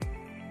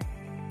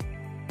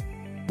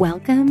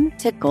Welcome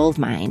to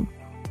Goldmine.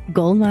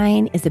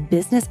 Goldmine is a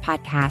business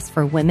podcast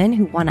for women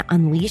who want to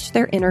unleash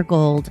their inner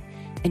gold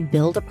and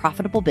build a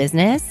profitable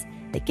business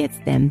that gets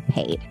them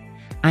paid.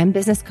 I'm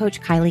business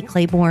coach Kylie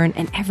Claiborne,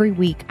 and every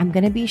week I'm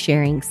going to be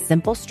sharing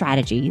simple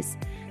strategies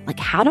like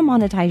how to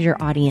monetize your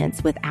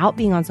audience without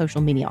being on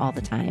social media all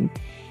the time,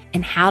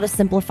 and how to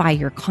simplify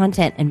your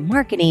content and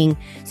marketing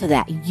so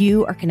that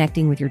you are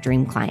connecting with your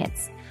dream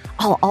clients.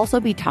 I'll also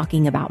be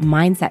talking about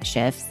mindset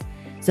shifts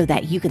so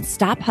that you can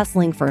stop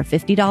hustling for a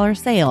 $50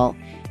 sale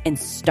and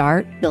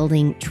start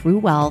building true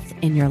wealth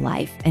in your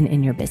life and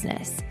in your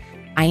business.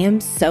 I am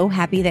so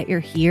happy that you're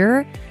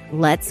here.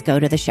 Let's go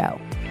to the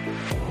show.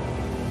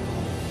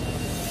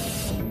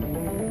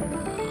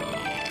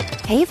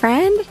 Hey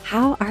friend,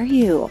 how are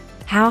you?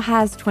 How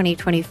has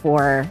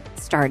 2024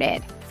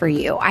 started for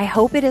you? I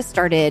hope it has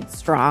started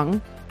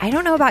strong. I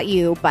don't know about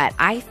you, but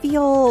I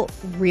feel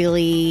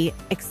really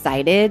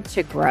excited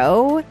to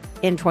grow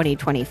in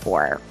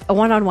 2024. A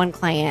one-on-one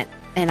client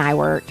and I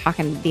were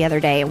talking the other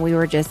day, and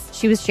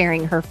she was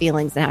sharing her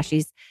feelings and how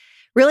she's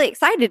really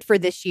excited for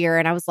this year.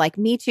 And I was like,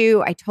 me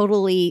too. I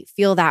totally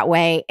feel that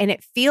way. And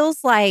it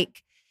feels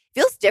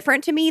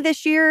different to me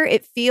this year.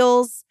 It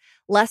feels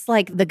less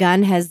like the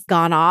gun has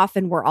gone off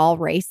and we're all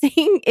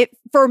racing.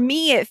 For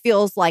me, it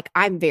feels like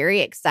I'm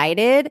very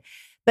excited,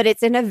 but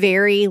it's in a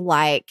very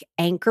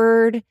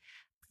anchored,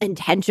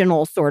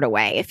 intentional sort of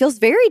way. It feels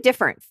very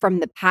different from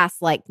the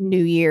past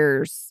New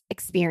Year's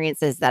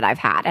experiences that I've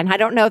had. And I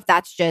don't know if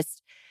that's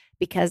just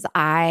because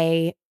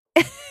I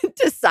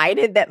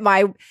decided that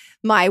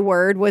my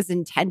word was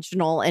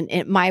intentional,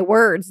 and my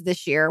words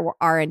this year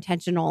are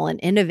intentional and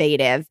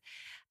innovative.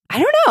 I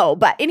don't know.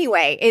 But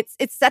anyway, it's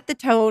set the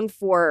tone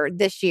for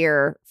this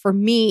year for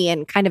me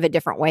in kind of a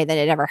different way than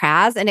it ever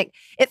has. And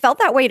it felt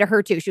that way to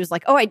her too. She was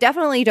like, oh, I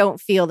definitely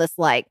don't feel this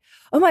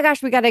oh my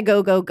gosh, we got to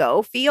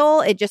go feel.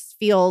 It just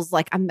feels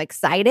like I'm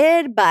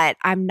excited, but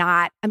I'm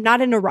not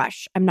in a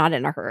rush. I'm not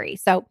in a hurry.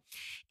 So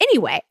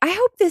anyway, I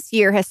hope this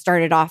year has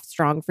started off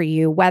strong for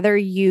you, whether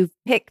you've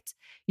picked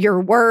your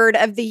word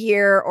of the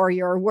year or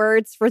your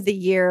words for the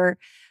year.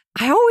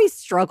 I always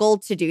struggle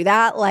to do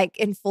that.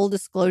 In full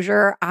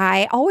disclosure,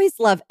 I always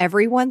love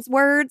everyone's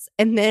words,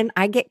 and then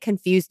I get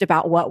confused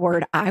about what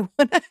word I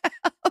want to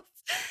have.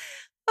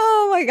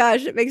 Oh my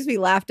gosh, it makes me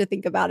laugh to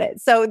think about it.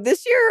 So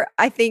this year,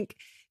 I think,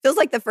 feels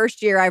like the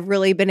first year I've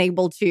really been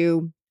able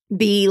to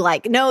be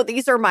no,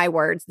 these are my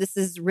words. This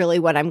is really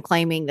what I'm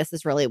claiming. This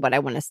is really what I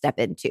want to step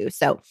into.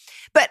 So,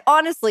 but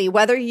honestly,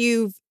 whether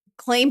you've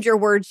claimed your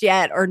words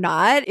yet or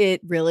not,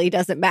 it really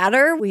doesn't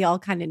matter. We all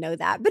kind of know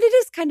that, but it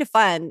is kind of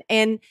fun.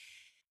 And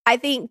I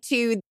think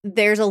too,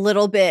 there's a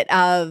little bit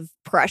of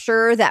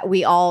pressure that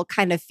we all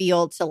kind of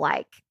feel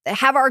to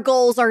have our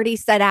goals already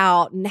set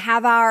out and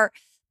have our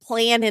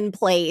plan in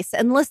place.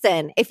 And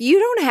listen, if you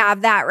don't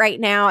have that right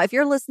now, if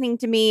you're listening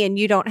to me and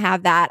you don't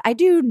have that, I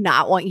do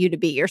not want you to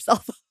beat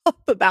yourself up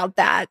about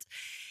that.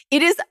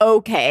 It is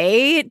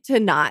okay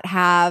to not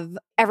have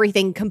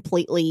everything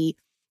completely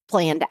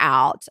planned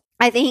out.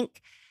 I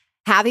think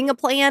having a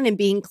plan and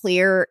being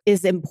clear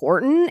is an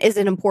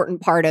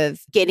important part of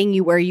getting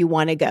you where you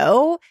want to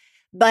go.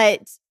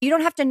 But you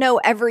don't have to know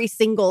every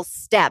single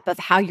step of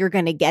how you're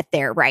going to get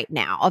there right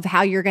now, of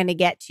how you're going to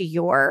get to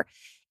your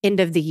end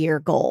of the year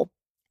goal.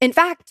 In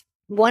fact,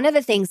 one of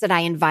the things that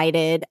I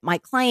invited my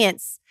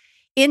clients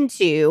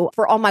into,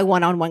 for all my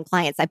one-on-one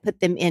clients, I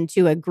put them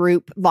into a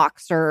group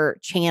Voxer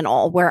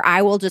channel where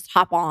I will just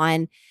hop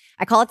on.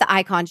 I call it the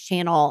Icons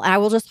channel. And I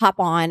will just hop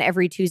on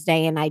every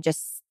Tuesday and I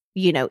just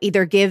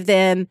either give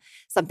them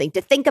something to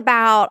think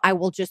about. I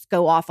will just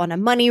go off on a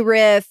money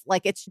riff.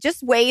 It's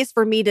just ways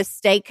for me to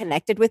stay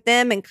connected with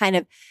them and kind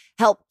of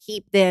help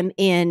keep them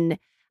in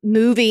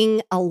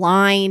moving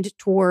aligned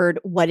toward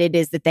what it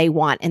is that they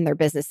want in their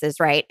businesses,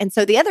 right? And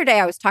so the other day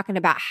I was talking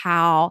about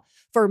how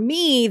for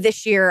me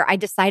this year, I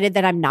decided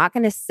that I'm not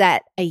going to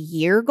set a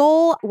year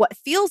goal. What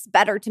feels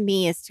better to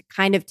me is to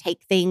kind of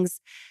take things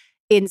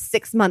in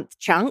 6-month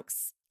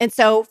chunks. And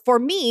so for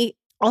me,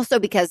 also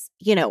because,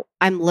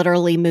 I'm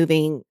literally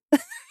moving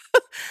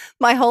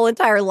my whole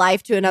entire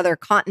life to another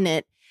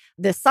continent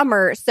this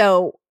summer.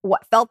 So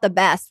what felt the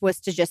best was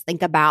to just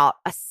think about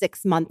a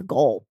 6-month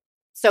goal.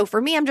 So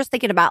for me, I'm just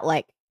thinking about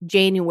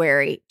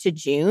January to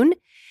June.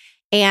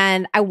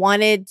 And I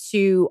wanted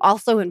to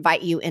also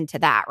invite you into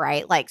that,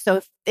 right?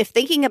 So if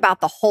thinking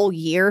about the whole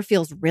year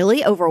feels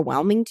really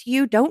overwhelming to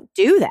you, don't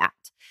do that.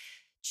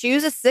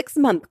 Choose a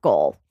 6-month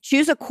goal.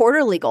 Choose a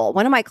quarterly goal.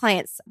 One of my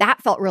clients,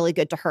 that felt really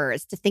good to her,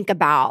 is to think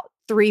about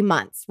 3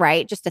 months,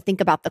 right? Just to think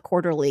about the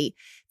quarterly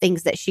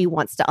things that she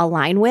wants to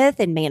align with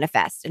and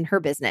manifest in her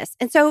business.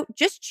 And so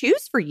just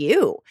choose for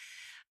you.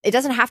 It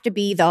doesn't have to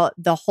be the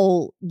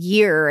whole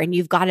year and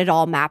you've got it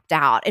all mapped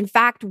out. In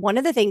fact, one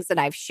of the things that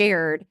I've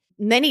shared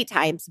many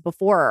times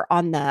before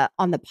on the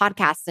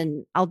podcast,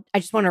 and I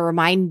just want to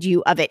remind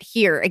you of it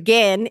here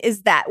again,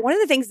 is that one of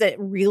the things that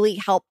really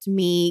helped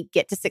me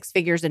get to 6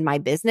 figures in my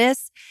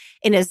business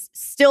and is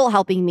still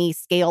helping me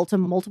scale to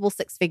multiple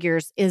 6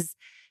 figures is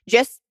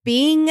just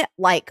being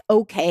like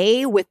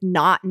okay with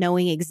not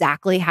knowing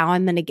exactly how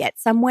I'm going to get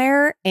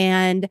somewhere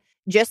and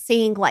just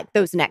seeing like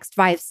those next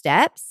 5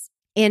 steps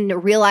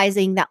and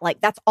realizing that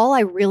like that's all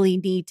I really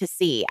need to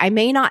see. I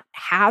may not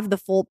have the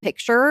full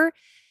picture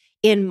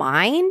in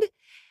mind,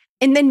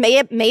 and then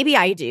maybe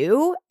I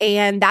do,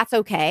 and that's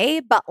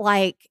okay, but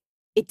like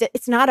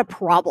it's not a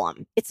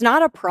problem. It's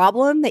not a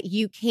problem that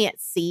you can't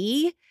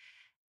see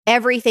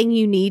everything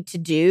you need to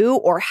do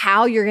or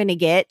how you're going to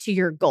get to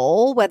your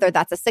goal, whether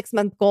that's a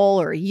 6-month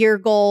goal or a year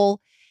goal.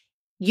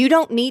 You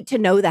don't need to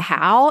know the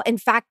how. In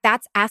fact,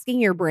 that's asking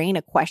your brain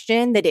a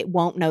question that it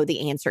won't know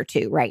the answer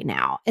to right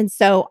now. And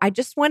so I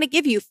just want to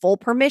give you full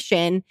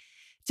permission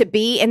to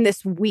be in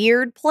this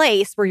weird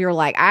place where you're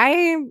like,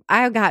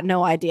 I've got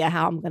no idea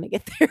how I'm going to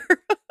get there.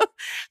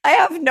 I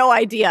have no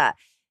idea.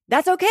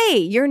 That's okay.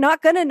 You're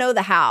not going to know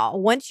the how.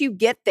 Once you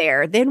get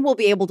there, then we'll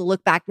be able to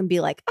look back and be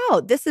like,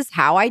 oh, this is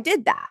how I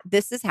did that.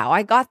 This is how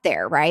I got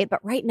there, right? But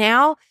right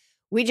now,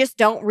 we just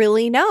don't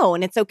really know.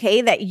 And it's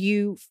okay that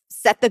you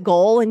set the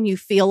goal and you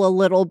feel a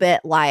little bit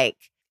like,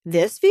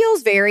 this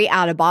feels very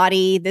out of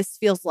body. This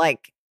feels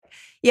like,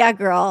 yeah,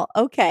 girl,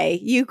 okay,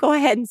 you go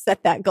ahead and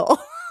set that goal,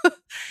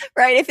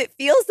 right? If it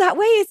feels that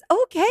way, it's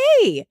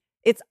okay.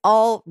 It's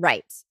all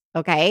right.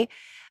 Okay.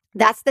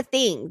 That's the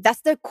thing.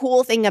 That's the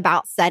cool thing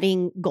about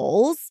setting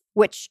goals,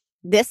 which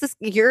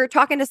you're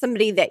talking to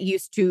somebody that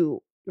used to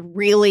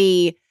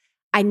really,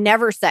 I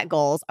never set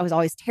goals. I was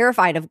always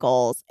terrified of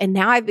goals. And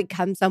now I've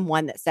become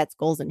someone that sets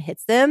goals and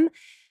hits them.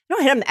 I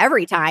don't hit them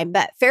every time,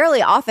 but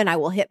fairly often I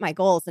will hit my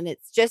goals. And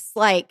it's just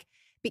like,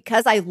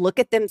 because I look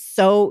at them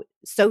so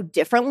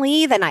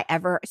differently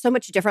so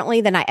much differently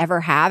than I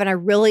ever have. And I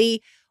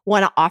really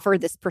want to offer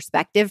this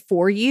perspective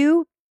for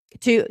you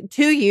to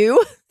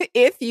you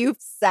if you've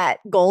set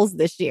goals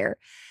this year.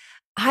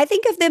 I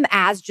think of them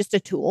as just a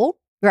tool,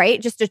 right?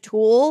 Just a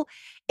tool.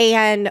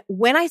 And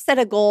when I set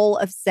a goal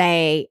of,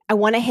 say, I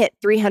want to hit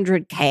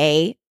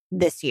 300K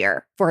this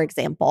year, for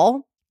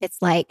example, it's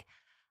like,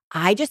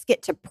 I just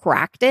get to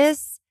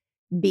practice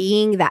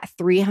being that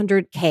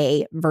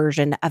 300K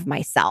version of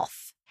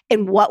myself.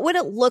 And what would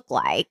it look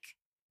like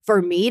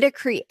for me to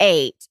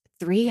create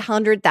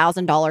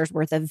 $300,000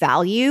 worth of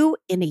value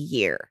in a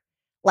year?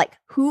 Like,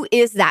 who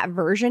is that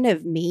version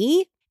of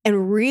me?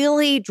 And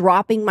really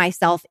dropping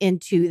myself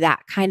into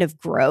that kind of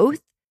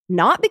growth,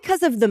 not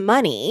because of the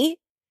money,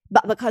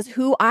 but because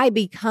who I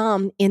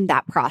become in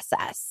that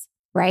process,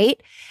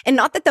 right? And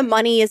not that the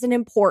money isn't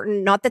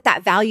important, not that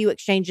that value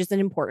exchange isn't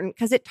important,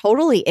 because it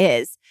totally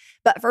is.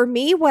 But for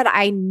me, what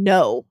I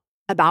know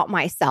about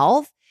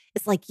myself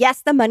is like,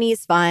 yes, the money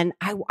is fun.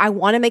 I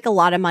want to make a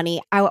lot of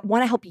money. I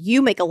want to help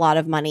you make a lot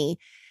of money.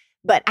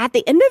 But at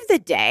the end of the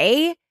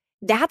day,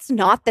 that's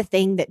not the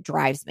thing that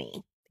drives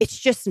me. It's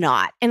just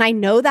not. And I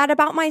know that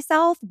about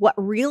myself. What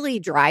really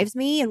drives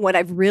me and what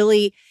I've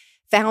really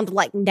found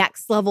like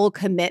next level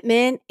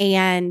commitment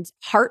and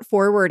heart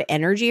forward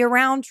energy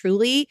around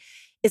truly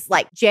is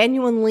like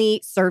genuinely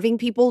serving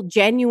people,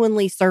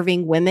 genuinely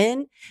serving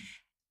women,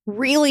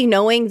 really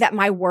knowing that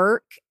my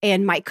work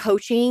and my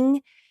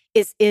coaching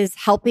is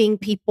helping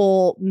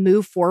people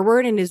move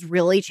forward and is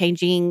really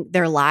changing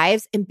their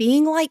lives, and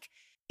being like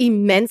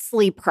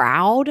immensely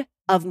proud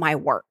of my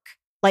work,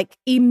 like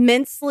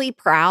immensely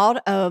proud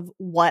of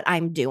what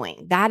I'm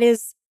doing. That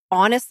is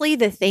honestly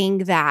the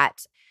thing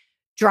that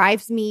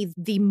drives me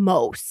the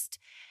most.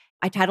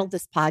 I titled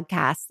this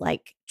podcast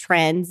like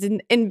Trends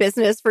in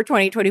Business for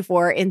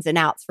 2024, Ins and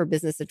Outs for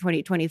Business in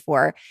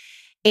 2024.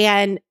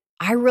 And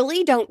I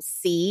really don't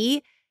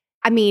see,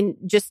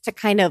 just to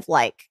kind of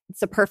like,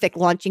 it's a perfect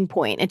launching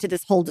point into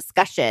this whole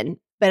discussion,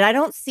 but I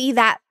don't see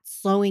that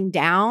slowing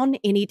down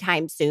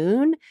anytime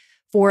soon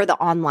for the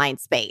online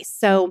space.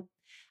 So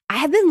I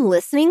have been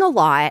listening a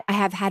lot. I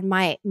have had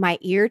my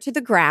ear to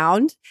the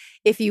ground,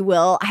 if you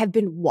will. I have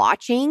been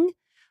watching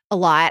a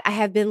lot. I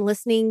have been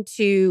listening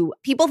to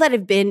people that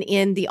have been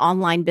in the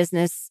online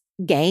business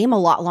game a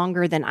lot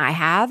longer than I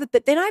have,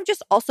 but then I've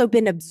just also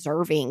been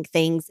observing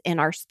things in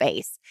our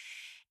space.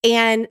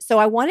 And so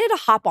I wanted to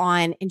hop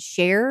on and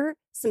share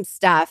some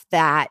stuff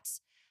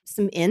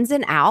some ins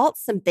and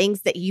outs, some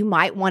things that you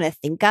might want to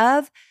think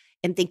of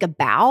and think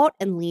about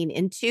and lean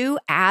into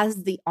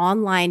as the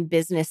online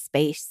business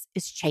space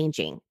is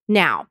changing.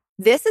 Now,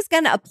 this is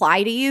going to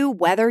apply to you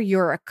whether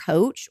you're a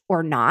coach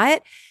or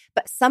not,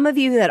 but some of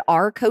you that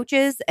are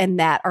coaches and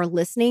that are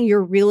listening,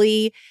 you're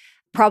really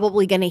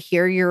probably going to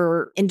hear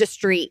your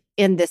industry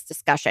in this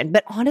discussion.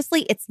 But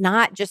honestly, it's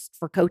not just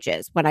for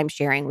coaches, what I'm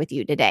sharing with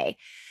you today.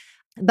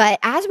 But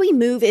as we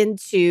move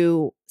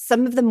into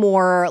some of the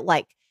more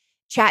like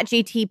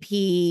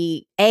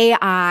ChatGPT,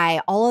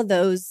 AI, all of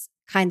those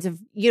kinds of,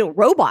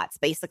 robots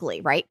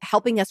basically, right?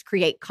 Helping us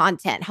create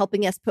content,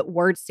 helping us put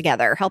words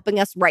together, helping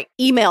us write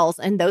emails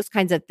and those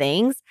kinds of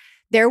things.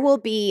 There will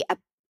be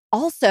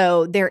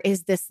there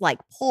is this like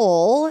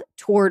pull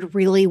toward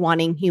really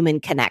wanting human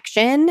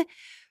connection,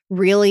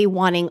 really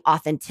wanting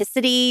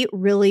authenticity,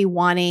 really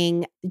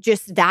wanting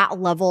just that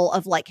level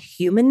of like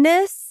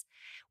humanness,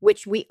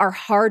 which we are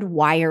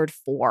hardwired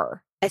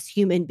for as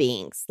human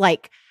beings.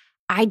 Like,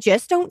 I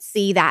just don't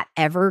see that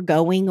ever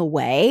going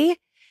away.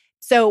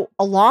 So,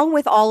 along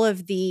with all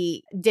of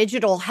the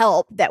digital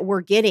help that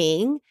we're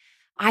getting,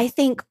 I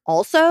think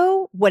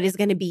also what is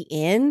going to be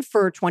in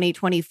for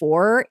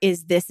 2024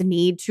 is this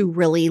need to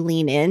really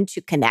lean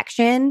into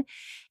connection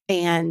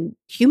and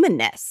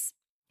humanness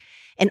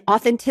and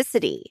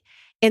authenticity.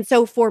 And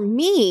so for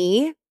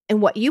me,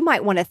 and what you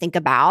might want to think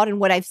about, and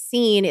what I've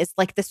seen is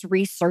like this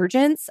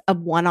resurgence of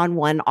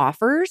one-on-one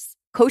offers,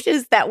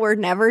 coaches that were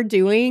never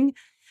doing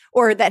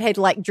or that had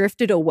like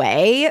drifted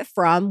away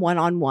from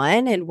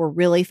one-on-one and were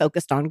really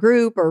focused on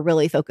group or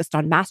really focused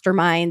on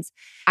masterminds.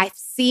 I've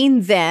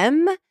seen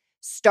them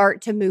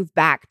start to move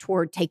back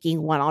toward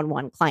taking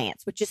one-on-one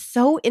clients, which is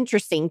so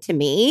interesting to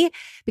me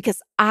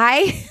because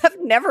I have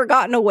never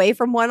gotten away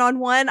from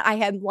one-on-one.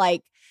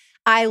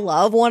 I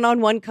love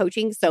one-on-one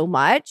coaching so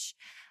much,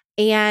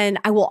 and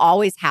I will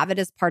always have it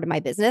as part of my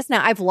business.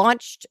 Now, I've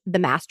launched the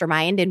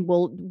mastermind and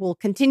we'll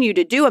continue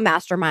to do a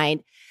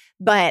mastermind,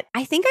 but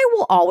I think I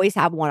will always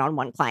have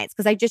one-on-one clients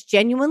because I just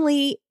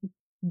genuinely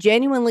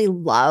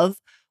love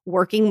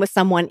working with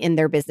someone in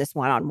their business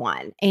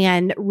one-on-one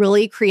and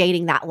really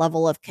creating that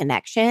level of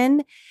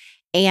connection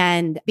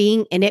and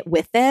being in it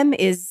with them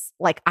is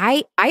like,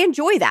 I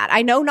enjoy that.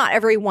 I know not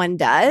everyone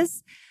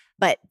does,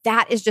 but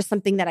that is just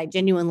something that I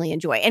genuinely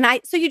enjoy.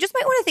 So you just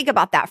might want to think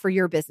about that for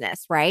your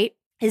business, right?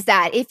 Is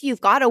that if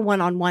you've got a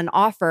one-on-one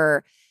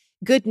offer,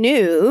 good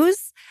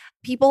news,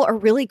 people are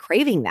really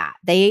craving that.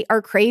 They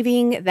are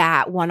craving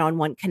that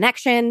one-on-one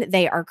connection.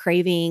 They are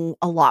craving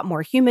a lot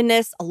more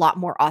humanness, a lot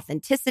more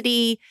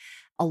authenticity,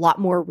 a lot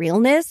more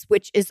realness,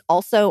 which is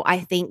also, I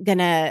think, going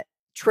to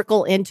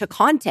trickle into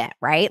content,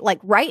 right? Like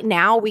right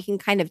now, we can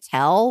kind of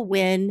tell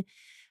when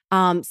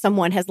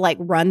someone has like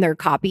run their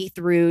copy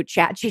through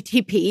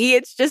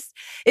ChatGTP.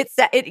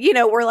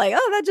 We're like,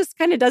 oh, that just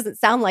kind of doesn't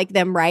sound like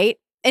them, right?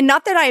 And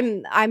not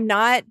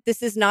that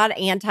this is not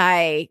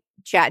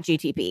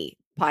anti-ChatGTP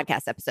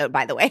podcast episode,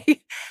 by the way.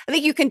 I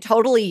think you can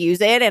totally use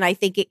it. And I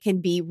think it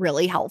can be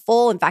really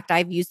helpful. In fact,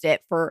 I've used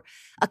it for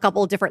a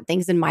couple of different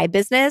things in my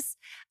business.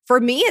 For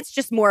me, it's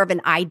just more of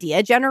an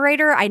idea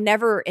generator. I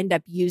never end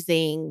up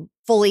using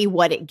fully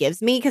what it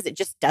gives me because it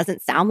just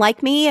doesn't sound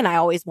like me. And I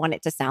always want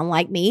it to sound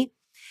like me.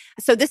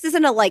 So this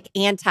isn't a like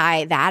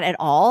anti that at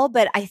all.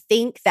 But I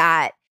think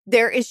that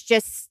there is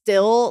just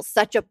still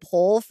such a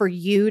pull for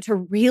you to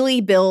really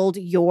build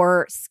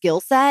your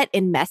skill set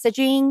in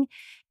messaging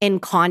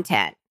and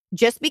content.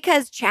 Just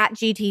because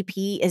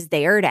ChatGTP is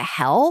there to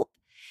help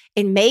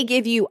and may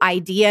give you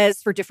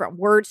ideas for different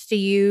words to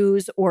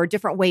use or a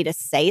different way to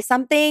say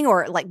something,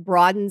 or it like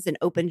broadens and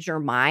opens your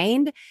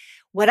mind.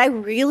 What I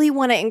really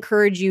want to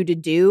encourage you to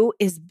do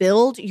is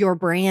build your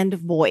brand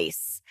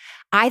voice.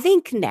 I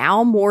think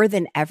now more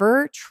than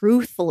ever,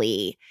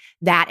 truthfully,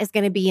 that is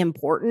going to be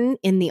important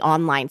in the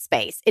online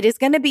space. It is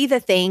going to be the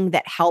thing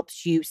that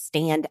helps you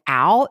stand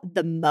out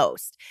the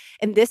most.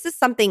 And this is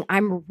something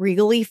I'm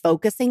really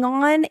focusing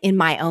on in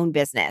my own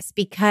business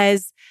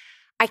because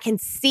I can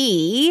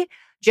see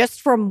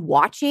just from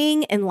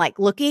watching and like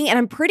looking, and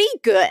I'm pretty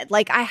good.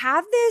 Like I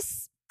have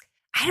this,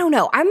 I don't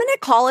know, I'm going to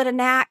call it a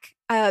knack.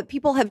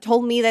 People have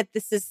told me that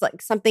this is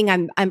like something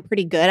I'm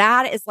pretty good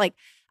at. It's like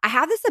I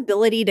have this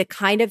ability to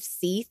kind of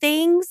see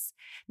things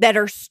that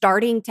are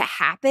starting to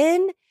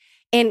happen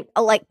and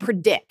like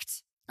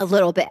predict a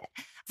little bit.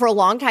 For a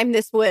long time,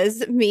 this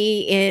was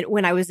me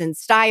when I was in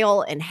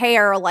style and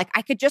hair. Like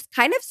I could just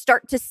kind of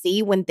start to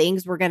see when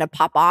things were going to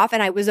pop off.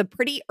 And I was a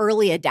pretty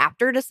early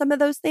adapter to some of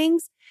those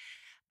things.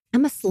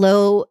 I'm a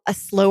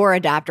slower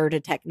adapter to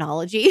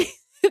technology,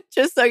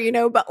 just so you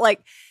know, but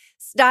like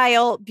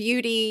style,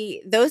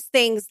 beauty, those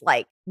things,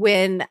 like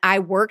when I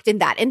worked in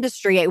that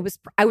industry,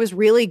 I was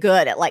really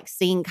good at like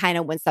seeing kind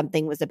of when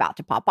something was about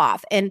to pop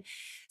off. And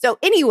so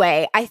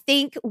anyway, I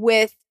think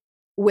with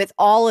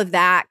all of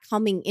that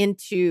coming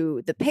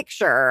into the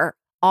picture,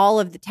 all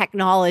of the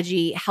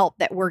technology help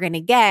that we're going to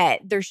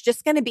get, there's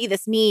just going to be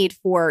this need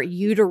for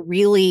you to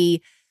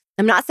really,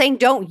 I'm not saying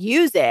don't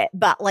use it,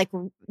 but like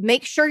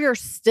make sure you're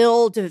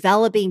still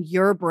developing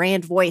your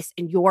brand voice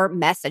and your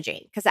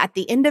messaging. Because at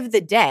the end of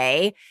the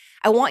day,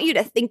 I want you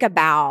to think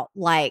about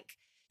like,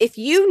 if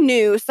you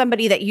knew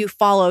somebody that you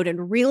followed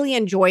and really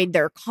enjoyed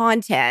their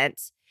content,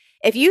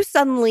 if you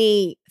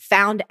suddenly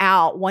found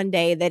out one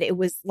day that it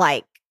was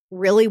like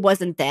really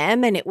wasn't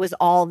them and it was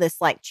all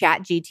this like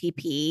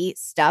ChatGTP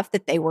stuff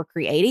that they were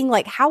creating,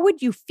 like how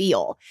would you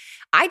feel?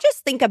 I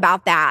just think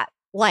about that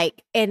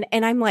like, and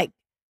I'm like,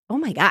 oh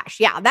my gosh,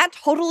 yeah, that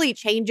totally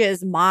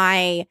changes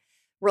my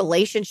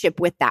relationship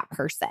with that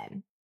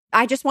person.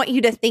 I just want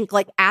you to think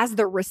like as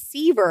the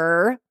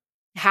receiver,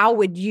 how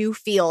would you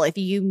feel if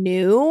you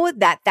knew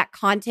that that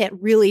content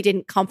really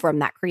didn't come from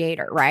that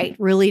creator, right?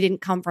 Really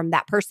didn't come from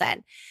that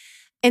person.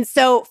 And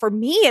so for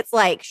me, it's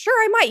like, sure,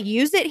 I might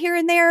use it here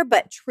and there,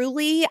 but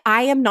truly,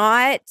 I am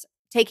not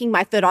taking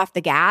my foot off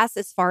the gas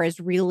as far as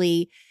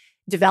really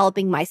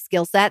developing my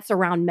skill sets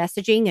around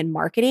messaging and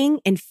marketing.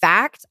 In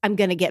fact, I'm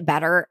going to get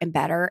better and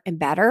better and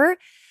better.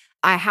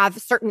 I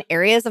have certain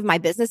areas of my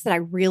business that I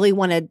really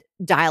want to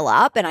dial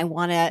up and I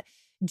want to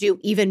do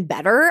even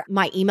better.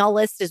 My email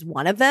list is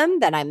one of them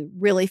that I'm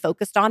really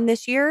focused on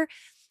this year,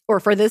 or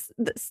for this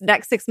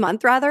next 6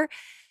 months rather.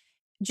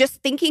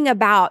 Just thinking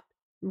about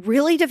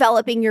really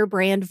developing your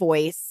brand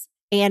voice.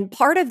 And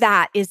part of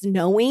that is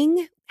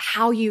knowing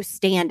how you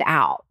stand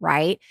out,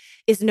 right?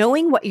 Is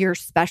knowing what your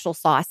special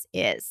sauce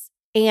is.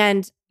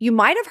 And you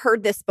might have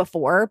heard this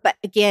before, but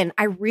again,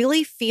 I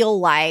really feel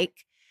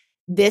like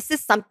this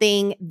is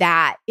something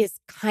that is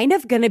kind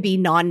of going to be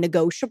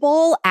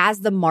non-negotiable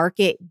as the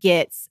market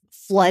gets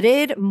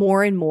flooded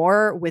more and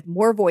more with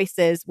more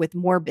voices, with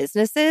more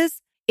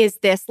businesses. Is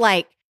this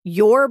like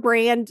your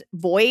brand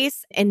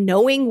voice and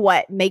knowing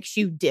what makes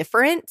you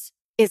different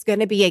is going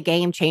to be a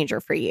game changer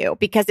for you,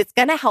 because it's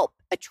going to help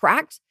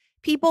attract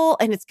people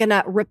and it's going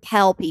to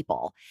repel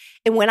people.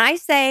 And when I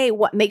say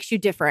what makes you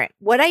different,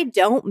 what I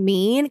don't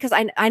mean, because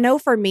I know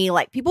for me,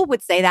 like people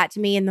would say that to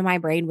me and then my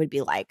brain would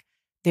be like,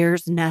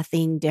 there's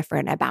nothing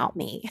different about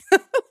me.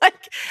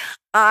 Like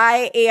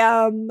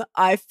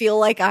I feel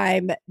like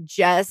I'm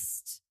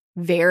just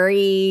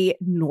very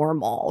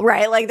normal,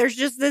 right? Like there's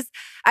just this,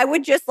 I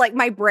would just like,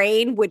 my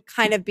brain would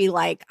kind of be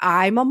like,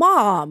 I'm a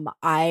mom,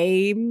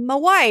 I'm a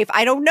wife.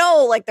 I don't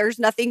know. Like there's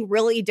nothing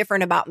really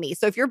different about me.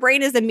 So if your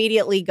brain is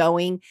immediately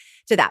going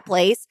to that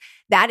place,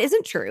 that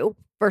isn't true,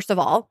 first of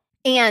all.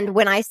 And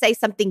when I say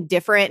something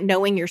different,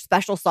 knowing your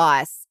special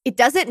sauce, it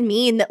doesn't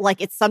mean that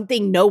like it's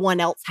something no one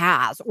else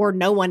has or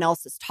no one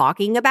else is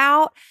talking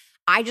about.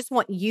 I just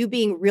want you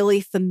being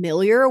really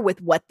familiar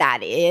with what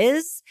that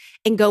is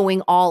and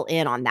going all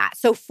in on that.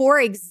 So for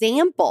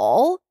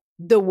example,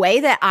 the way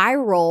that I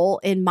roll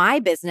in my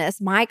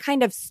business, my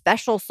kind of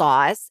special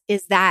sauce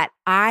is that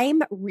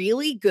I'm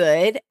really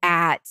good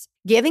at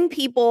giving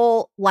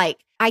people like,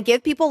 I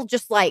give people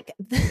just like,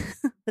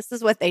 this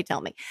is what they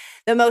tell me,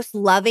 the most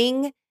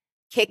loving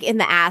kick in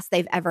the ass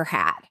they've ever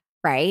had,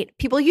 right?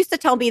 People used to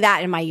tell me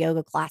that in my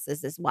yoga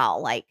classes as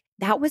well. Like,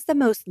 that was the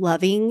most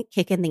loving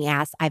kick in the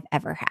ass I've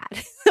ever had.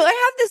 So I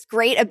have this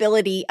great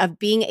ability of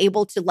being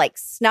able to like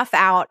snuff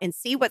out and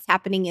see what's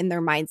happening in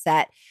their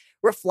mindset,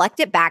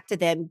 reflect it back to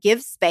them,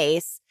 give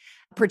space,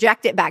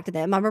 project it back to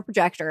them. I'm a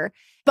projector,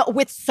 but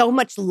with so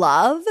much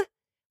love,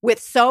 with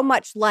so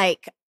much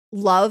like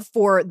love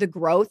for the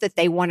growth that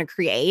they want to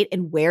create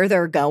and where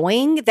they're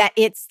going, that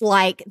it's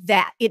like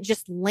that it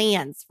just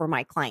lands for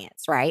my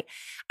clients, right?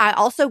 I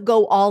also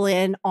go all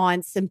in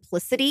on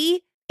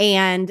simplicity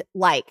and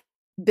like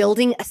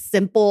building a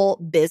simple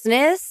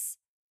business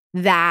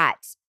that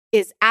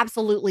is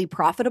absolutely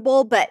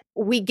profitable, but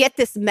we get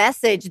this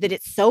message that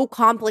it's so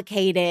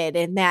complicated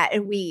and I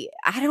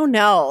don't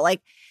know,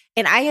 like,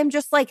 and I am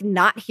just like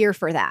not here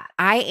for that.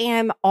 I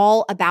am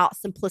all about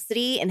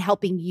simplicity and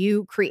helping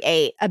you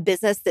create a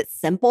business that's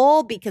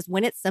simple, because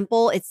when it's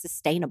simple, it's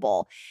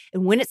sustainable.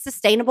 And when it's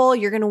sustainable,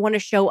 you're going to want to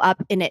show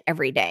up in it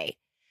every day.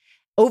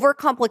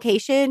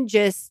 Overcomplication,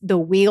 just the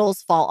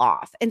wheels fall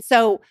off. And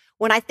so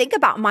when I think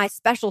about my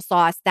special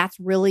sauce, that's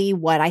really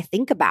what I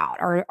think about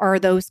are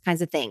those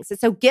kinds of things. And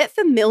so get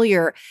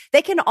familiar.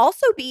 They can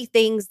also be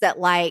things that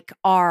like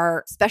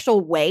are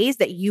special ways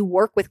that you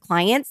work with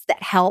clients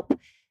that help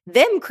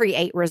them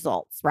create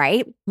results,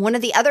 right? One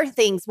of the other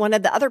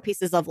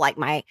pieces of like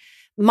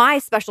my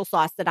special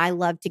sauce that I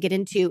love to get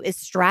into is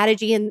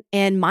strategy and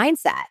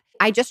mindset.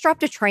 I just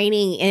dropped a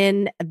training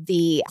in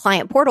the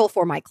client portal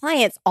for my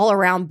clients all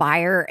around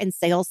buyer and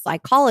sales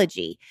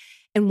psychology.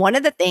 And one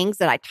of the things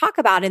that I talk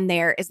about in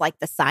there is like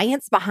the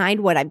science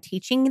behind what I'm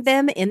teaching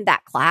them in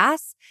that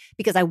class,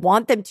 because I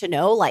want them to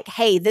know like,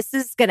 hey, this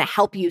is going to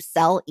help you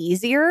sell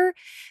easier,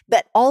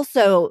 but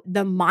also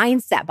the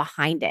mindset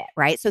behind it,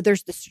 right? So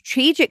there's the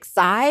strategic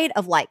side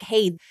of like,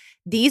 hey,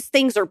 these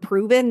things are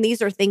proven.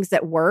 These are things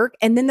that work.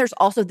 And then there's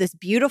also this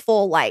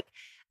beautiful, like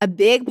a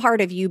big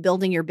part of you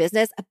building your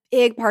business, a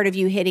big part of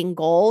you hitting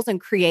goals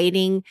and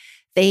creating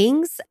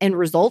things and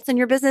results in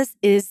your business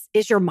is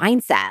your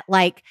mindset.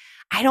 Like,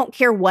 I don't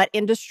care what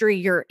industry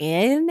you're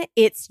in.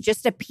 It's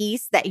just a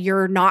piece that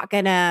you're not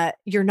gonna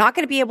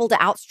be able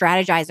to out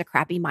strategize a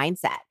crappy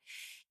mindset.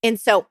 And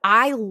so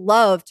I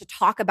love to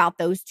talk about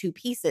those two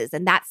pieces.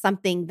 And that's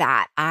something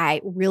that I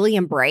really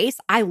embrace.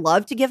 I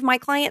love to give my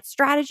clients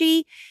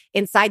strategy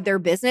inside their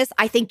business.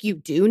 I think you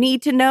do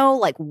need to know,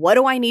 like, what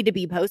do I need to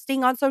be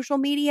posting on social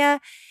media?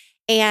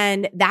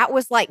 And that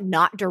was like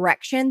not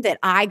direction that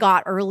I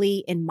got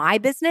early in my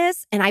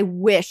business. And I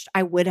wished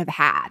I would have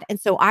had. And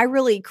so I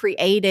really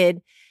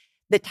created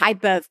the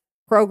type of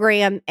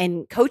program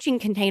and coaching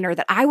container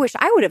that I wish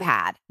I would have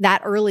had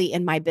that early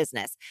in my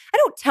business. I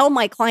don't tell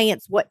my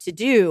clients what to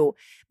do,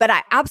 but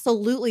I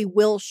absolutely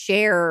will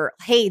share,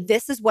 hey,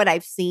 this is what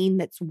I've seen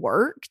that's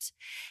worked.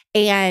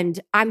 And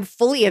I'm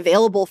fully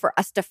available for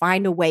us to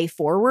find a way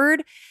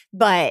forward.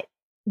 But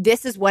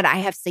this is what I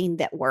have seen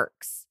that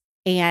works.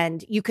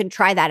 And you can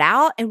try that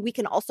out. And we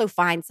can also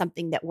find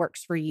something that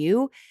works for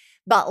you.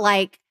 But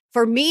like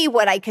for me,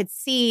 what I could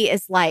see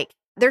is like,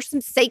 there's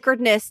some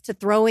sacredness to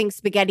throwing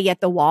spaghetti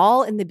at the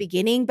wall in the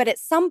beginning, but at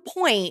some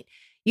point,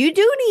 you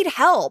do need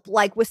help,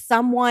 like with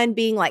someone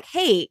being like,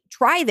 hey,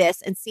 try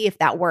this and see if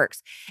that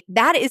works.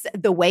 That is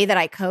the way that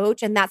I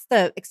coach. And that's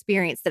the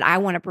experience that I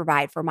want to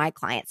provide for my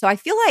clients. So I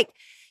feel like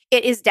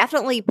it is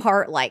definitely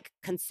part like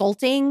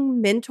consulting,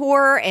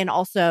 mentor, and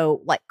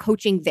also like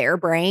coaching their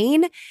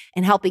brain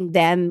and helping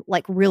them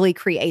like really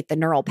create the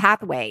neural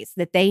pathways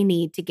that they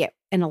need to get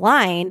in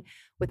line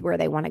with where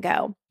they want to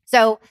go.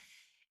 So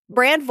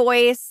brand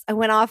voice, I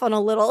went off on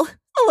a little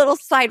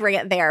side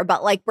rant there,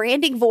 but like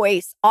branding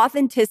voice,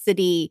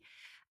 authenticity,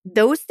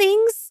 those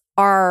things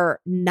are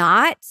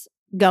not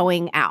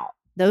going out.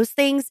 Those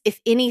things,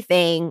 if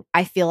anything,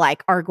 I feel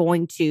like are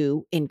going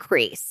to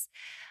increase.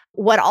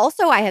 What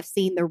also I have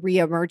seen the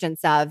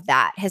reemergence of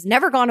that has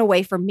never gone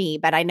away from me,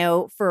 but I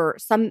know for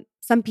some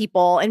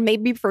people, and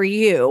maybe for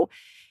you,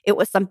 it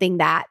was something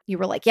that you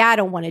were like, yeah, I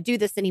don't want to do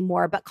this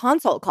anymore, but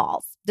consult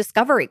calls,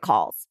 discovery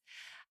calls.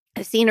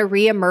 I've seen a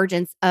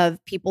reemergence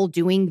of people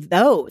doing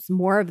those.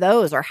 More of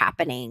those are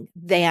happening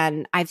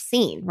than I've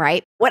seen,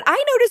 right? What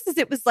I noticed is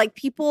it was like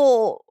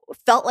people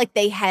felt like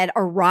they had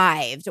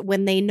arrived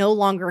when they no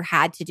longer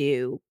had to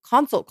do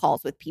consult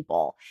calls with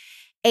people.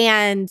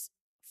 And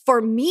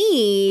for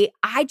me,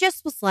 I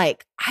just was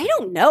like, I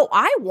don't know.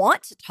 I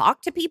want to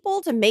talk to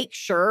people to make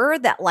sure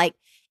that like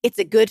it's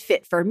a good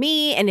fit for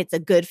me and it's a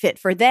good fit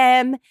for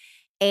them.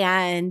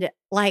 And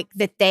like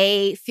that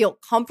they feel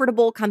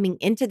comfortable coming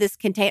into this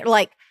container.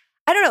 Like,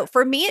 I don't know.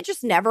 For me, it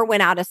just never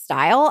went out of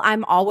style.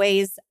 I'm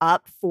always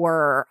up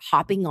for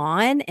hopping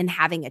on and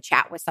having a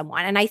chat with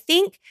someone. And I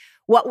think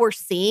what we're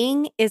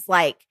seeing is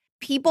like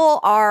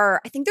I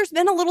think there's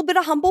been a little bit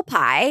of humble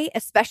pie,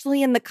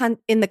 especially in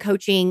the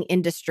coaching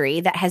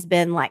industry that has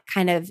been like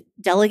kind of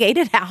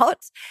delegated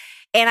out.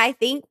 And I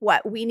think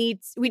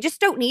we just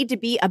don't need to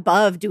be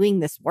above doing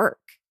this work.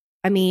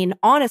 I mean,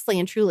 honestly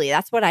and truly,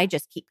 that's what I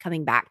just keep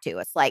coming back to.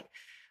 It's like,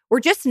 we're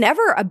just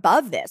never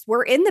above this.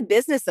 We're in the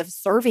business of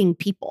serving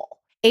people.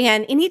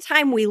 And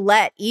anytime we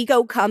let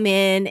ego come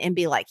in and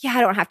be like, yeah,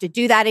 I don't have to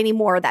do that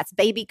anymore, that's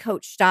baby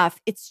coach stuff.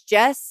 It's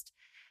just,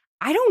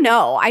 I don't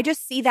know. I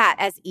just see that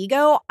as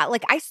ego.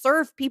 Like I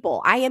serve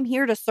people. I am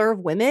here to serve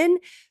women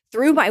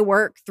through my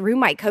work, through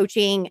my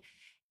coaching.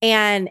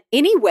 And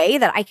any way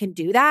that I can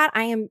do that,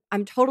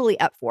 I'm totally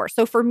up for.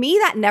 So for me,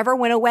 that never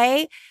went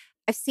away.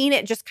 I've seen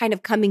it just kind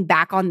of coming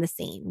back on the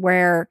scene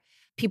where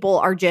people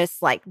are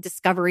just like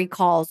discovery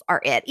calls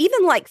are it.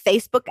 Even like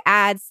Facebook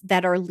ads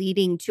that are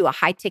leading to a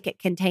high ticket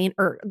container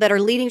or that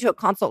are leading to a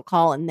consult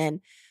call and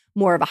then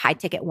more of a high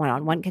ticket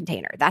one-on-one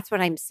container. That's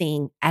what I'm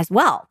seeing as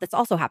well. That's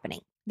also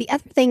happening. The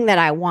other thing that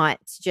I want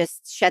to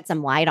just shed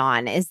some light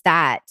on is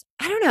that,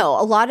 I don't know,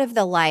 a lot of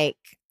the like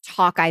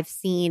talk I've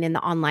seen in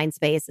the online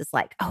space is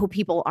like, oh,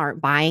 people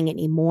aren't buying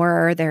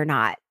anymore.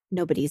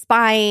 Nobody's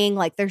buying.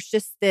 Like there's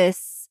just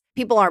this,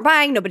 people aren't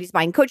buying, nobody's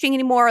buying coaching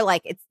anymore.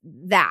 Like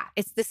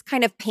it's this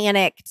kind of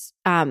panicked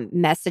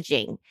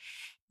messaging.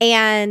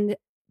 And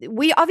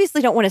we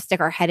obviously don't want to stick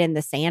our head in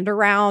the sand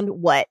around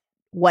what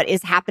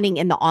is happening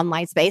in the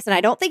online space. And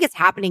I don't think it's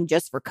happening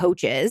just for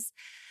coaches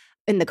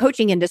in the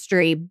coaching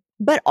industry,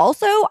 but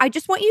also I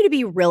just want you to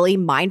be really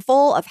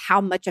mindful of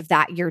how much of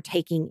that you're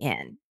taking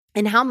in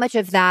and how much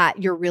of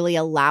that you're really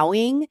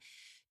allowing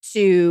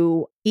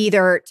to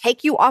either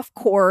take you off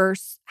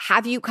course,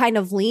 have you kind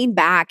of lean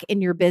back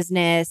in your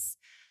business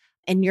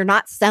and you're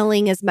not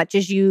selling as much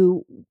as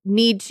you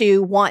need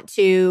to, want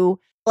to.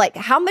 Like,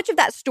 how much of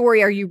that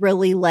story are you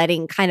really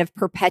letting kind of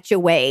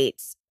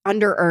perpetuate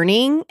under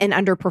earning and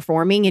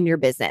underperforming in your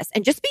business?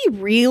 And just be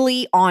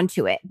really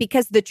onto it,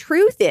 because the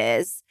truth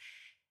is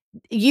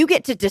you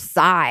get to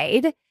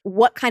decide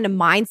what kind of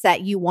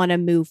mindset you want to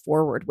move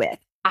forward with.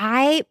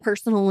 I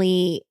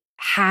personally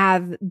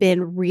have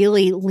been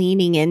really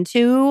leaning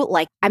into,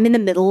 like, I'm in the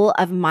middle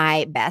of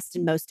my best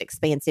and most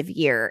expansive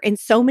year in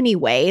so many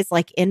ways,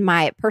 like in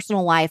my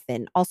personal life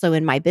and also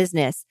in my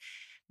business.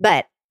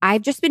 But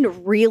I've just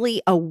been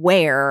really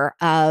aware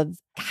of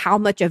how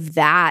much of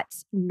that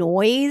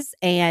noise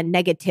and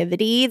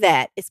negativity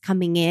that is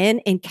coming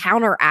in and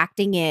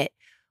counteracting it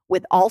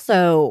with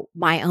also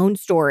my own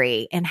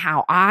story and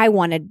how I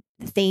want to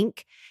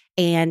think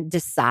and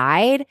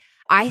decide.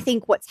 I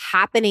think what's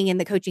happening in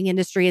the coaching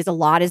industry is a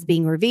lot is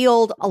being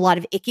revealed. A lot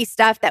of icky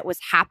stuff that was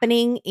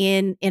happening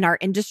in our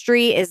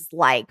industry is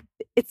like,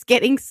 it's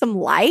getting some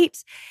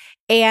light.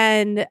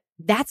 And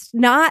that's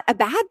not a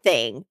bad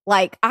thing.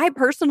 Like, I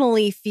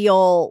personally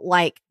feel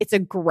like it's a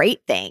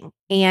great thing.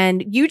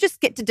 And you just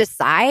get to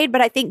decide.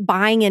 But I think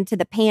buying into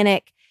the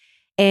panic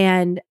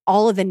and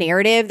all of the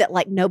narrative that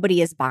like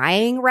nobody is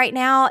buying right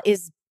now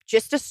is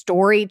just a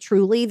story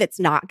truly that's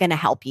not going to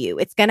help you.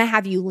 It's going to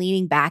have you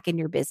leaning back in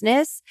your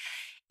business.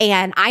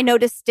 And I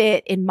noticed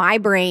it in my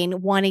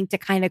brain wanting to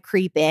kind of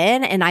creep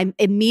in. And I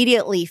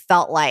immediately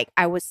felt like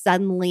I was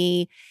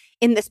suddenly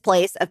in this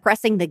place of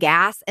pressing the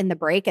gas and the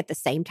brake at the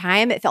same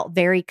time. It felt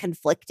very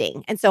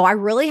conflicting. And so I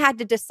really had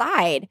to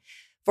decide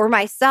for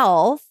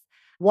myself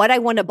what I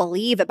want to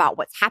believe about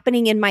what's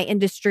happening in my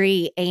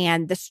industry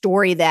and the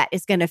story that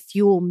is going to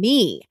fuel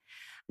me,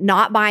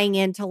 not buying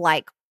into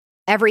like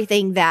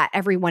everything that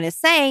everyone is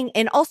saying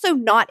and also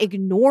not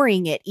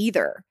ignoring it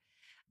either.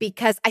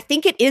 Because I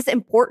think it is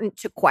important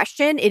to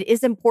question. It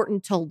is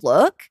important to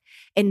look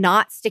and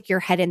not stick your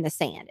head in the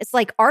sand. It's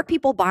like, are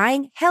people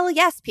buying? Hell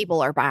yes, people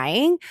are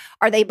buying.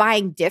 Are they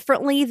buying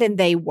differently than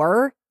they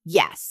were?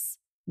 Yes,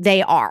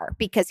 they are.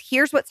 Because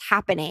here's what's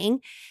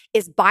happening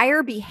is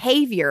buyer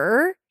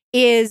behavior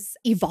is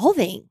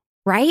evolving,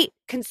 right?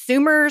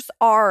 Consumers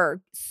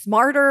are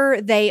smarter.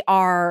 They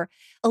are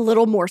a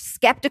little more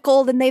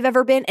skeptical than they've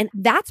ever been. And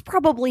that's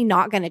probably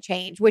not going to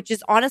change, which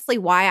is honestly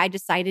why I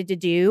decided to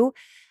do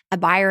a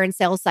buyer and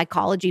sales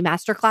psychology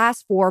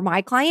masterclass for my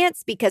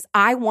clients, because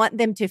I want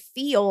them to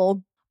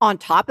feel on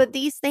top of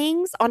these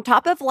things, on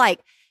top of like,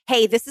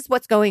 hey, this is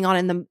what's going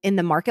on in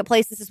the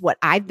marketplace. This is what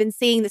I've been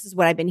seeing. This is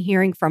what I've been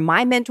hearing from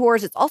my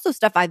mentors. It's also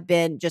stuff I've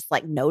been just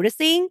like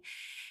noticing.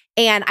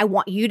 And I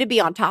want you to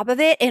be on top of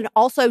it. And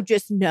also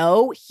just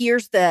know,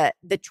 here's the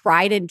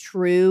tried and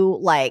true,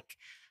 like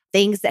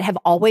things that have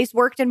always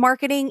worked in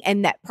marketing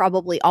and that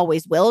probably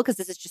always will, because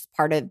this is just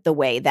part of the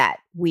way that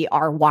we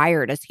are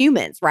wired as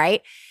humans,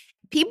 right?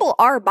 People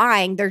are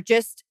buying, they're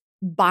just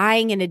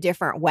buying in a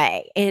different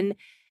way. And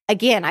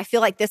again, I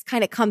feel like this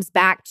kind of comes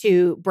back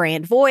to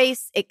brand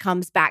voice. It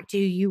comes back to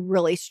you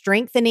really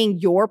strengthening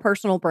your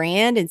personal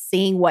brand and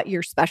seeing what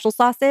your special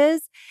sauce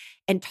is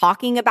and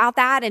talking about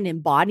that and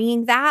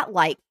embodying that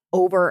like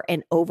over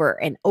and over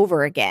and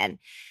over again.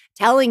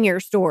 Telling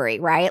your story,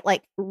 right?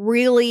 Like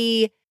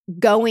really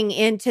going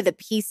into the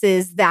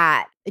pieces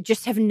that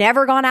just have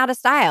never gone out of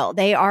style.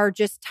 They are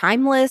just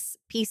timeless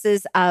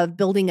pieces of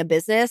building a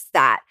business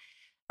that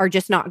are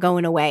just not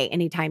going away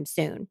anytime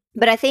soon.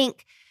 But I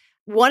think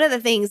one of the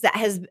things that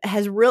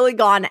has really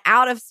gone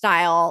out of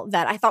style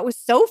that I thought was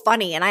so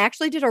funny, and I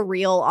actually did a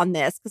reel on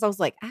this because I was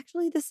like,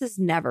 actually, this has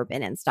never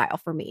been in style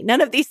for me.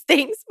 None of these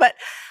things. But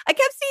I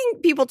kept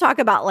seeing people talk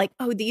about like,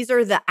 oh, these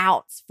are the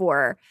outs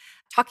for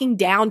talking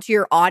down to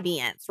your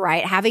audience,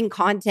 right? Having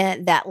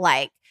content that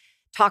like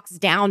talks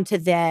down to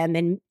them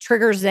and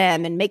triggers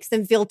them and makes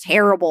them feel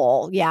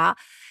terrible. Yeah.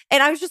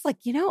 And I was just like,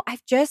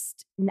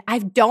 I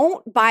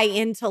don't buy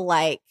into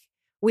like,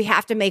 we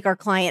have to make our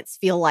clients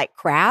feel like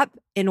crap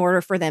in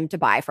order for them to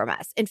buy from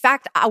us. In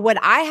fact,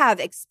 what I have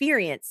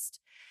experienced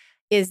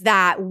is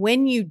that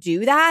when you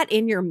do that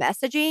in your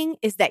messaging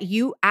is that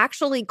you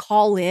actually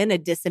call in a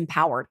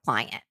disempowered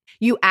client.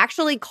 You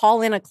actually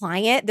call in a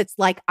client that's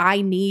like,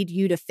 I need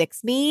you to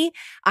fix me.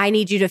 I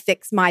need you to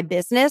fix my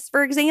business,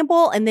 for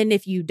example. And then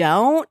if you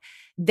don't,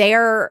 they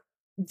are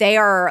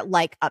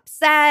like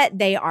upset.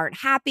 They aren't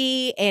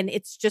happy. And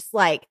it's just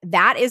like,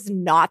 that is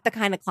not the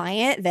kind of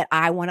client that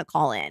I want to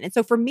call in. And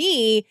so for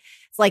me,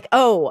 it's like,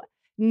 oh,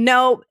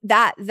 no,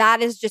 that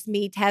is just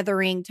me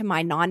tethering to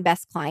my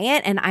non-best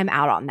client and I'm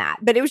out on that.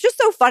 But it was just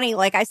so funny.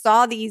 Like I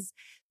saw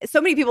so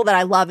many people that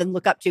I love and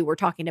look up to were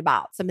talking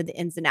about some of the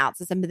ins and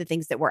outs of some of the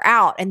things that were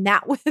out. And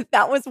that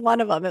was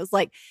one of them. It was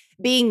like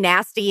being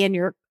nasty in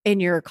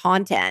your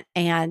content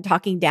and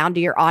talking down to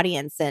your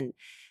audience and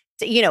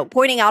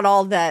pointing out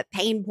all the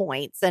pain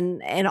points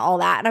and all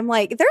that. And I'm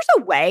like, there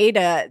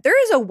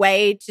is a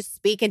way to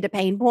speak into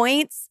pain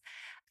points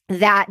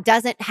that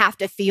doesn't have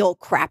to feel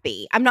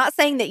crappy. I'm not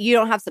saying that you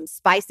don't have some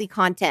spicy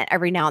content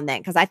every now and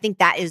then, because I think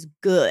that is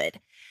good.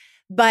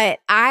 But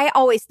I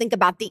always think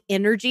about the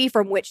energy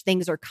from which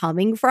things are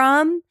coming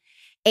from.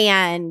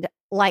 And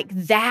like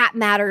that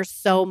matters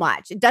so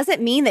much. It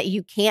doesn't mean that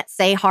you can't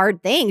say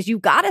hard things. You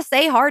got to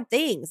say hard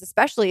things,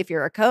 especially if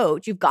you're a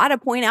coach. You've got to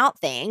point out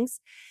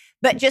things,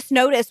 but just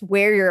notice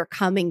where you're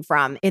coming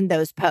from in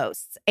those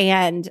posts.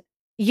 And,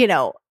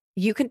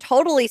 you can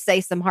totally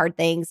say some hard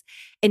things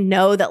and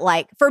know that,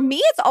 like, for me,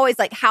 it's always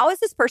like, how is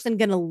this person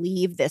going to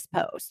leave this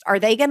post? Are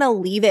they going to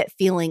leave it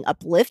feeling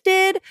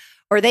uplifted?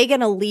 Or are they going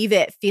to leave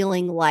it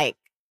feeling like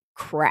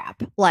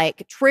crap,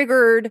 like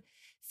triggered,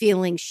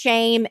 feeling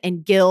shame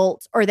and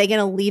guilt? Or are they going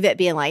to leave it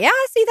being like, yeah,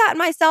 I see that in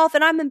myself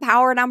and I'm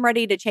empowered. I'm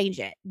ready to change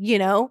it.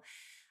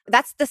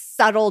 That's the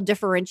subtle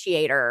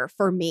differentiator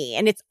for me.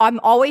 And I'm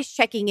always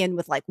checking in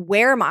with like,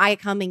 where am I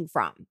coming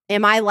from?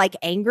 Am I like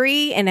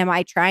angry? And am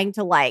I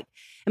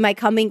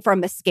coming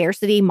from a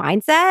scarcity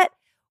mindset?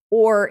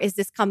 Or is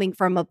this coming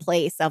from a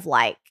place of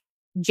like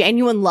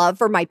genuine love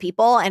for my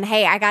people? And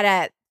hey, I got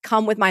to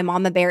come with my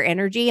mama bear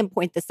energy and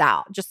point this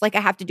out, just like I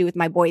have to do with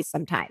my boys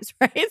sometimes,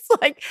 right? It's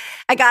like,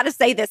 I got to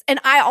say this. And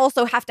I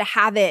also have to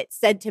have it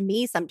said to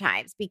me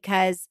sometimes,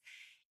 because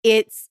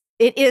it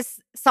is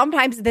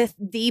sometimes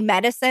the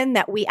medicine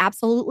that we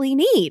absolutely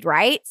need,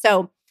 right?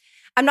 So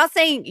I'm not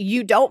saying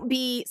you don't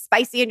be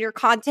spicy in your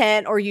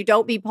content or you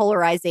don't be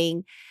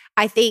polarizing.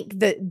 I think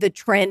the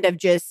trend of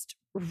just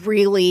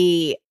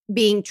really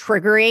being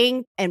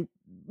triggering and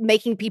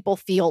making people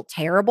feel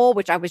terrible,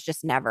 which I was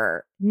just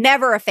never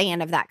a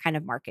fan of that kind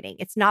of marketing.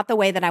 It's not the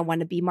way that I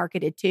want to be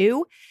marketed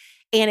to.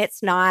 And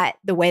it's not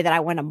the way that I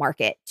want to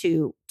market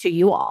to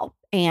you all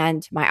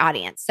and my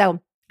audience.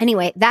 So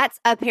anyway, that's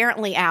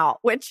apparently out,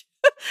 which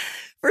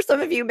for some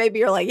of you, maybe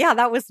you're like, yeah,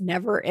 that was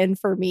never in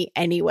for me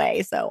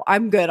anyway. So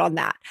I'm good on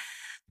that.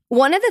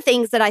 One of the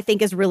things that I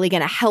think is really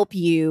going to help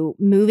you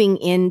moving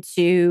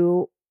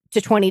into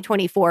to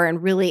 2024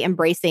 and really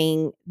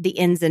embracing the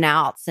ins and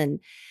outs and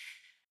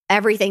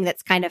everything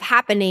that's kind of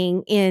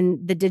happening in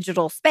the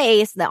digital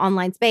space, the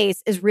online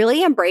space, is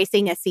really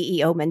embracing a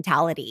CEO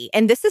mentality.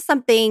 And this is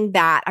something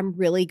that I'm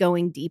really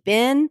going deep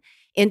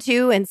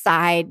into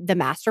inside the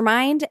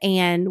mastermind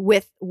and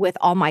with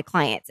all my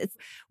clients.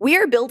 We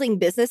are building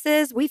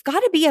businesses. We've got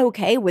to be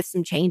okay with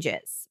some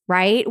changes,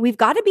 right? We've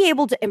got to be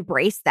able to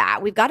embrace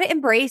that. We've got to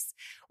embrace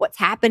what's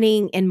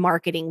happening in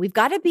marketing. We've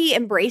got to be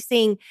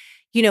embracing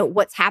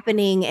what's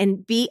happening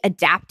and be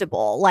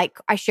adaptable. Like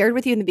I shared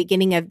with you in the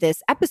beginning of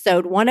this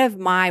episode, one of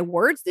my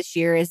words this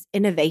year is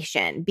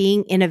innovation,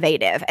 being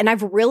innovative. And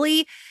I've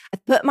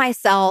put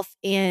myself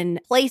in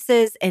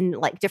places and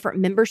like different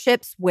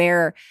memberships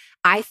where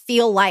I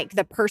feel like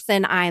the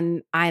person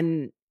I'm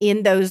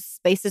in those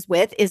spaces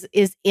with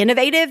is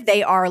innovative.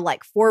 They are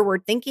like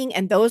forward thinking.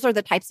 And those are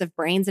the types of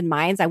brains and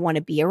minds I want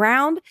to be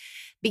around,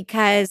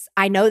 because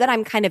I know that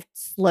I'm kind of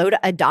slow to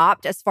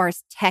adopt as far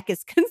as tech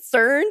is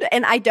concerned.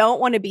 And I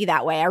don't want to be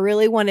that way. I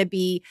really want to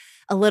be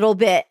I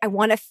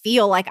want to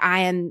feel like I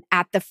am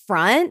at the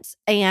front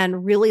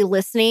and really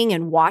listening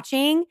and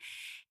watching.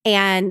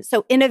 And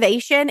so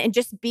innovation and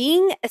just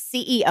being a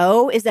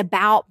CEO is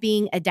about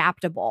being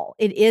adaptable.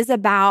 It is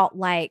about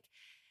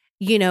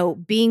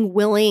being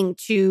willing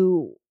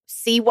to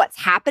see what's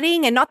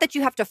happening, and not that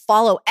you have to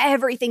follow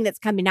everything that's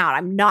coming out.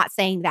 I'm not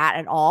saying that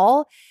at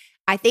all.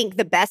 I think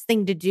the best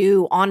thing to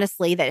do,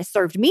 honestly, that has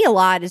served me a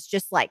lot is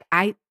just like,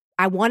 I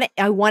want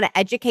to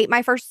educate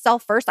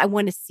myself first. I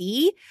want to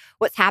see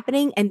what's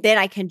happening, and then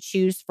I can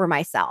choose for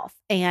myself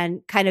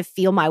and kind of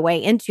feel my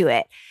way into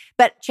it.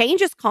 But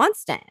change is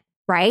constant,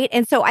 right?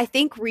 And so I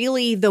think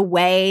really the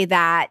way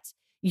that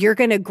you're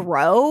going to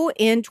grow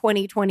in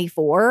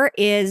 2024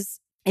 is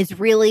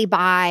really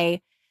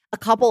by a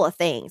couple of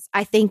things.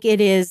 I think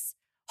it is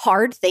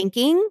hard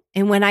thinking.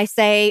 And when I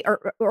say,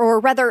 or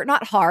rather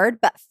not hard,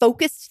 but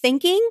focused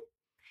thinking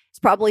is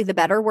probably the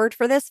better word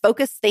for this,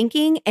 focused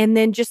thinking, and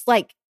then just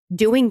like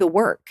doing the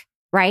work,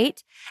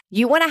 right?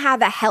 You want to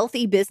have a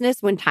healthy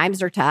business when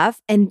times are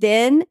tough. And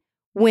then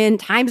when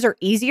times are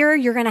easier,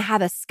 you're going to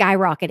have a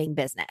skyrocketing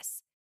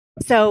business.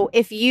 So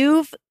if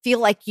you feel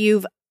like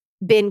you've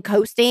been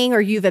coasting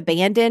or you've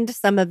abandoned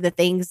some of the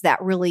things that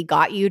really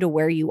got you to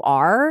where you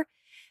are,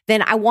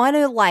 then I want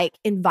to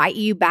invite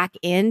you back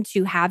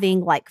into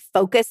having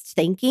focused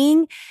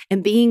thinking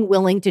and being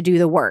willing to do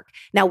the work.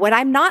 Now, what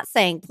I'm not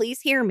saying,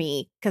 please hear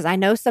me, because I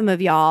know some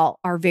of y'all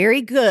are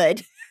very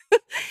good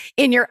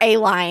in your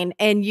A-line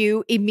and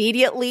you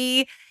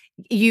immediately,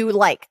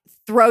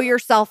 throw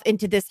yourself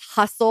into this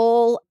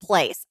hustle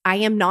place. I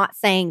am not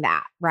saying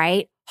that,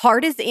 right?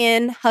 Heart is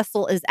in,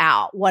 hustle is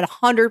out,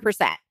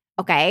 100%.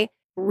 Okay.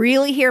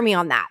 Really hear me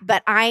on that.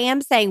 But I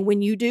am saying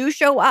when you do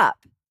show up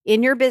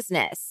in your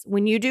business,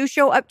 when you do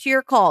show up to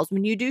your calls,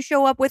 when you do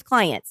show up with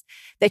clients,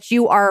 that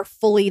you are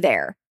fully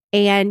there.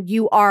 And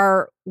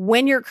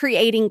when you're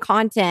creating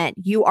content,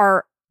 you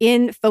are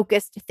in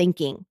focused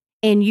thinking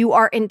and you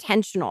are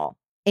intentional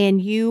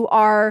and you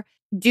are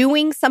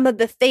doing some of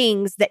the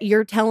things that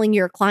you're telling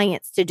your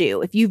clients to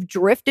do. If you've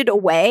drifted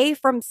away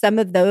from some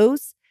of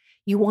those,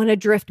 you want to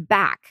drift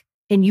back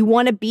and you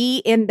want to be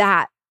in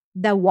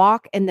the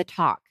walk and the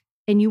talk.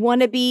 And you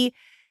want to be,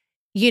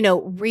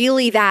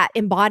 really that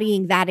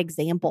embodying that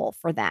example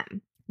for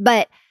them.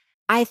 But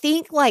I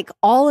think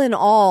all in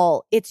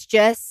all, it's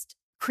just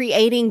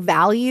creating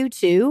value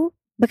too,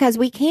 because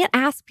we can't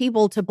ask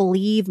people to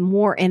believe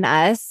more in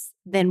us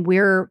than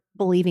we're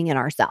believing in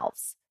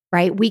ourselves,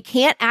 right? We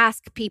can't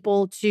ask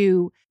people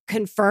to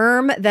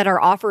confirm that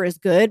our offer is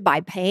good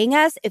by paying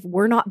us if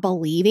we're not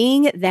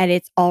believing that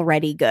it's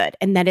already good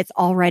and that it's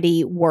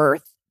already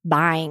worth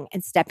buying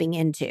and stepping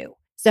into.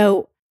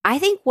 So I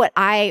think what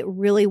I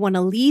really want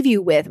to leave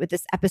you with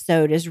this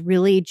episode is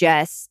really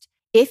just,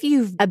 if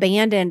you've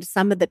abandoned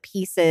some of the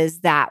pieces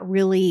that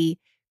really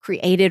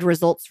created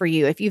results for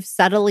you, if you've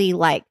subtly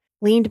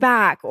leaned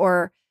back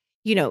or,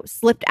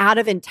 slipped out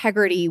of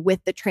integrity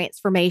with the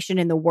transformation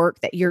and the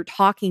work that you're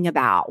talking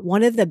about,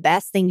 one of the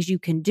best things you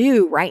can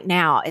do right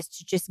now is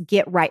to just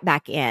get right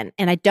back in.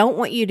 And I don't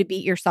want you to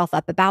beat yourself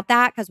up about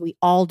that, because we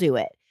all do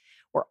it.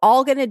 We're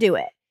all going to do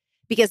it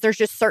because there's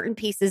just certain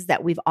pieces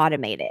that we've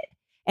automated.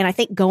 And I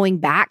think going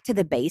back to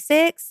the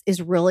basics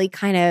is really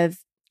kind of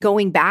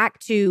going back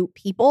to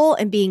people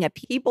and being a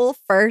people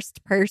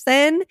first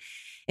person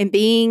and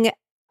being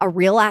a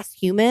real ass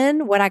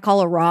human, what I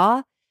call a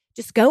raw.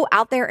 Just go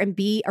out there and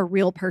be a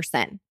real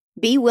person.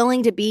 Be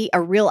willing to be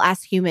a real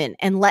ass human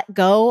and let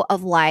go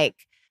of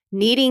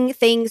needing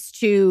things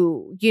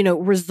to,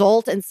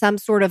 result in some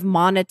sort of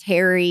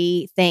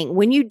monetary thing.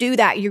 When you do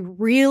that, you're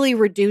really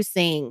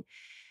reducing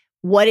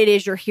what it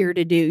is you're here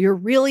to do. You're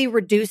really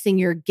reducing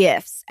your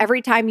gifts.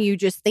 Every time you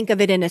just think of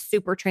it in a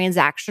super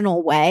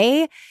transactional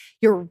way,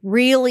 you're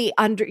really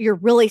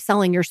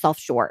selling yourself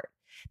short.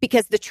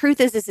 Because the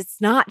truth is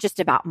it's not just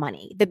about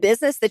money. The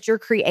business that you're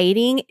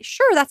creating,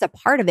 sure, that's a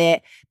part of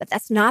it, but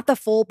that's not the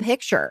full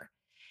picture.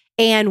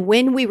 And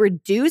when we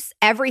reduce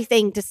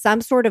everything to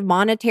some sort of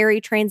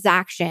monetary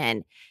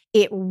transaction,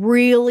 it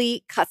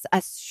really cuts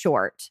us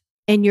short.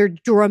 And you're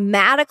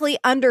dramatically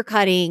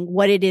undercutting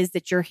what it is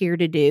that you're here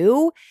to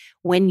do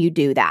when you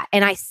do that.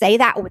 And I say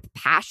that with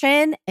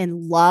passion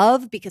and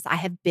love because I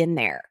have been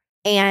there.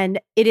 And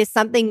it is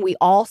something we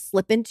all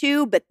slip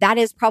into, but that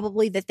is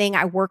probably the thing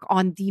I work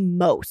on the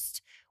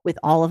most with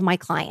all of my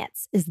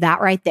clients is that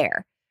right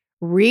there.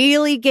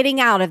 Really getting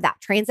out of that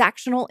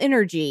transactional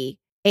energy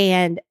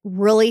and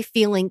really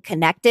feeling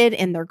connected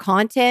in their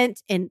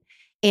content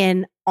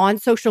and on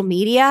social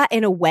media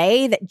in a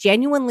way that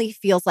genuinely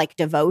feels like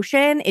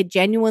devotion. It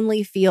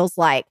genuinely feels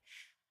like,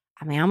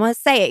 I'm going to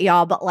say it,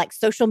 y'all, but like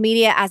social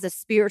media as a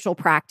spiritual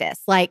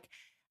practice. Like,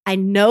 I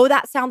know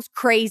that sounds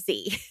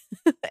crazy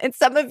and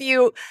some of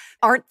you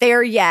aren't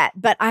there yet,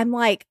 but I'm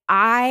like,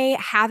 I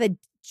have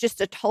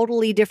just a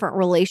totally different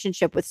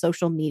relationship with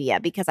social media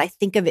because I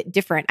think of it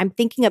different. I'm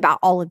thinking about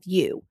all of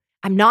you.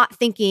 I'm not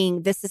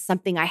thinking this is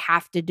something I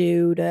have to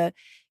do to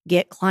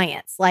get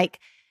clients.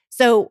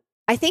 So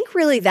I think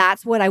really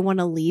that's what I want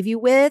to leave you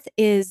with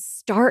is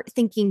start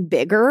thinking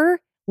bigger.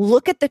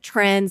 Look at the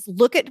trends.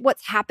 Look at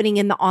what's happening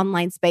in the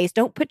online space.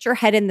 Don't put your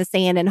head in the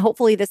sand. And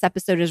hopefully this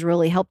episode has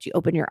really helped you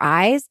open your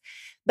eyes.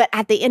 But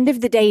at the end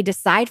of the day,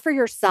 decide for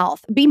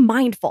yourself. Be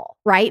mindful,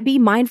 right? Be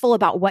mindful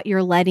about what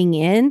you're letting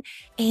in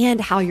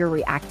and how you're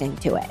reacting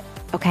to it.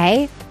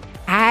 Okay?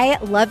 I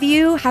love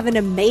you. Have an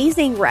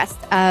amazing rest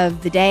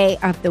of the day,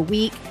 of the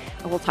week.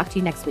 And we'll talk to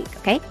you next week.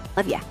 Okay?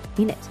 Love ya.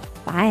 Mean it.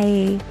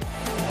 Bye.